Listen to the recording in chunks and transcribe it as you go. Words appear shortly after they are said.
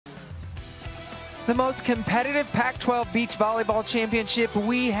The most competitive Pac-12 Beach Volleyball Championship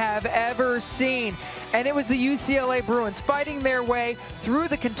we have ever seen. And it was the UCLA Bruins fighting their way through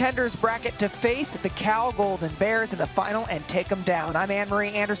the contenders bracket to face the Cal Golden Bears in the final and take them down. I'm Anne-Marie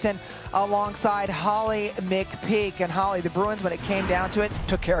Anderson alongside Holly McPeak. And Holly, the Bruins, when it came down to it,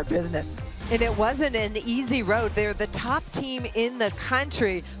 took care of business. And it wasn't an easy road. They're the top team in the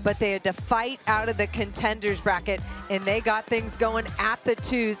country, but they had to fight out of the contenders bracket, and they got things going at the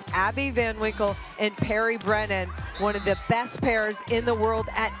twos. Abby Van Winkle and Perry Brennan, one of the best pairs in the world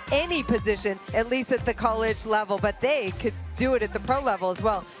at any position, at least at the college level, but they could do it at the pro level as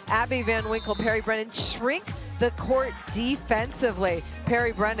well. Abby Van Winkle, Perry Brennan shrink the court defensively.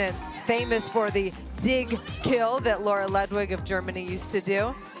 Perry Brennan, famous for the dig kill that Laura Ludwig of Germany used to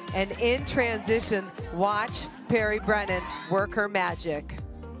do. And in transition, watch Perry Brennan work her magic.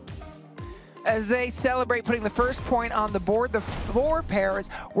 As they celebrate putting the first point on the board, the four pairs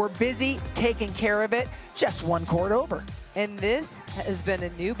were busy taking care of it, just one court over. And this has been a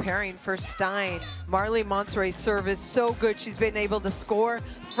new pairing for Stein. Marlee Monserrat's serve is so good. She's been able to score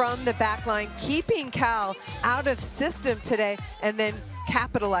from the back line, keeping Cal out of system today, and then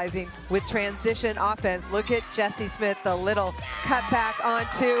capitalizing with transition offense. Look at Jessie Smith, the little cutback on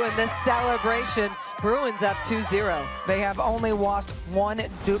two, and the celebration. Bruins up 2-0. They have only lost one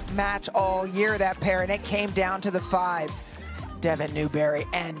match all year, that pair, and it came down to the fives. Devin Newberry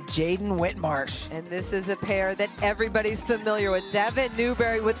and Jaden Whitmarsh. And this is a pair that everybody's familiar with. Devin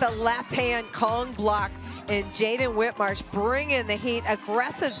Newberry with the left hand Kong block, and Jaden Whitmarsh bringing the heat.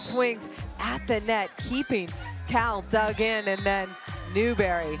 Aggressive swings at the net, keeping Cal dug in, and then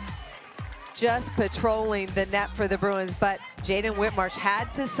Newberry just patrolling the net for the Bruins, but Jaden Whitmarsh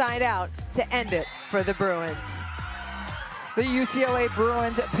had to side out to end it for the Bruins. The UCLA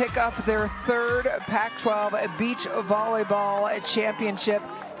Bruins pick up their third Pac-12 Beach Volleyball Championship.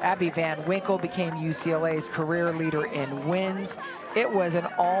 Abby Van Winkle became UCLA's career leader in wins. It was an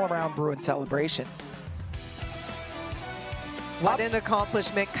all-around Bruin celebration. What an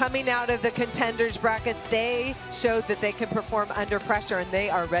accomplishment. Coming out of the contenders bracket, they showed that they can perform under pressure, and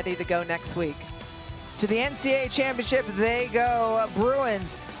they are ready to go next week. To the NCAA Championship they go.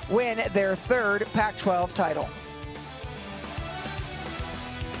 Bruins win their third Pac-12 title.